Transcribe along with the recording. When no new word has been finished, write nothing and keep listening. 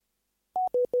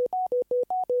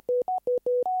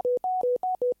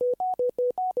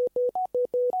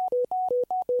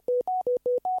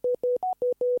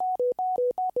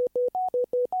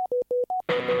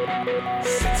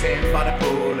Sitting by the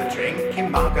pool and drinking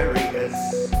margaritas,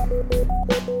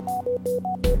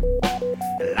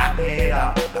 lapping it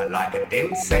up like a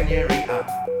dim senorita,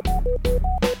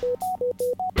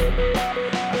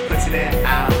 putting it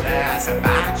out there as a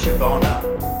badge of honor.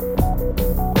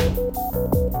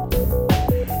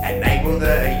 Enable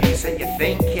the user, you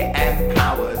think you're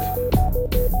empowered.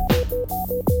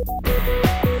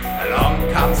 Along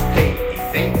comes Pete, he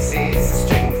thinks he's a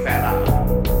string fella,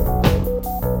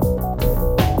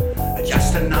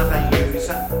 just another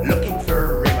user looking for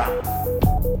a river.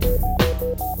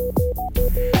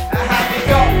 Have you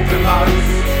got the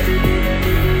most?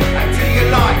 And do you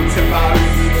like to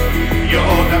boast?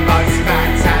 You're the most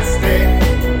fantastic.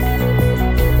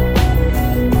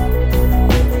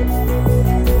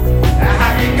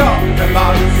 Have you got the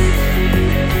most?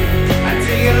 And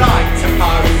do you like to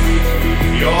boast?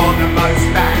 You're the most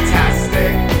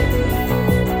fantastic.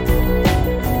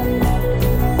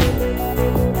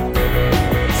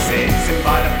 Sitting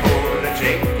by the pool and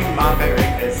drinking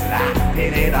margaritas,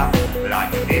 lapping it up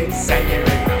like a dim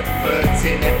senorita,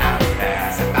 putting it out there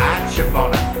as a badge of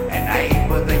honor.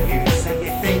 Enable the user,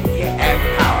 you think you're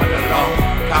empowered. Along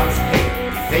comes Pete,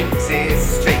 he thinks he's a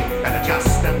street fella,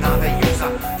 just another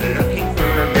user looking for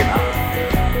a river.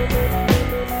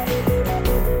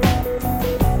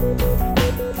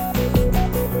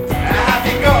 Have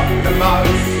you got the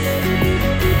most?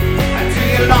 And do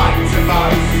you like to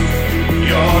boast?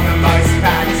 You're the most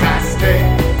fantastic.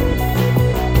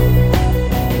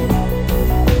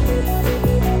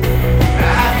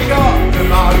 Have you got the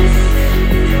most?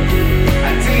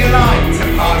 And do you like to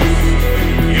boast?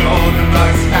 You're the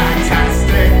most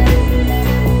fantastic.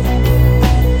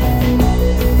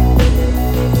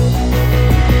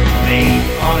 Leave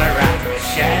on a rack and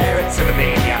share it to the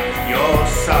media. You're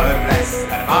so blessed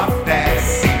and above their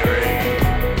scenery.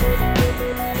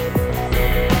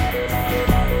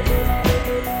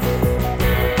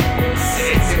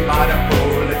 Sitting by the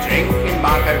pool and drinking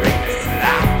margaritas,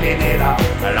 lapping it up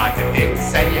like a dim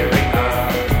senorita.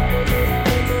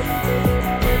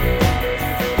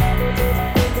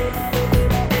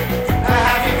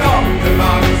 Have you got the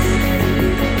most?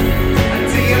 And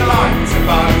do you like to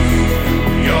boast?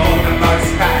 You're the most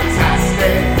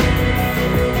fantastic.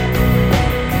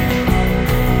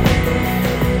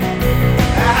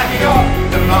 Have you got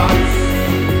the most?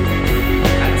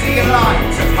 And do you like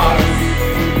to post?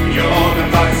 You're the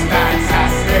most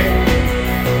fantastic.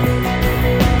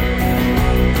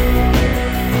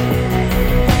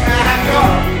 Have you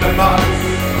got the most?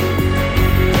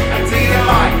 And do you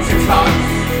like to toast?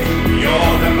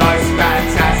 You're the most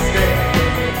fantastic.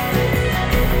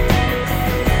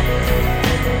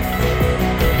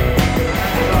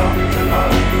 Have you got the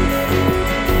most?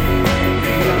 Do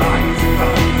you like to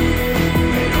toast?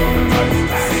 You're the most fantastic.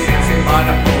 Sitting by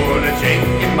the pool and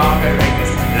drinking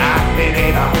margaritas, lapping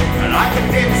it up like a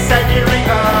dim senorita.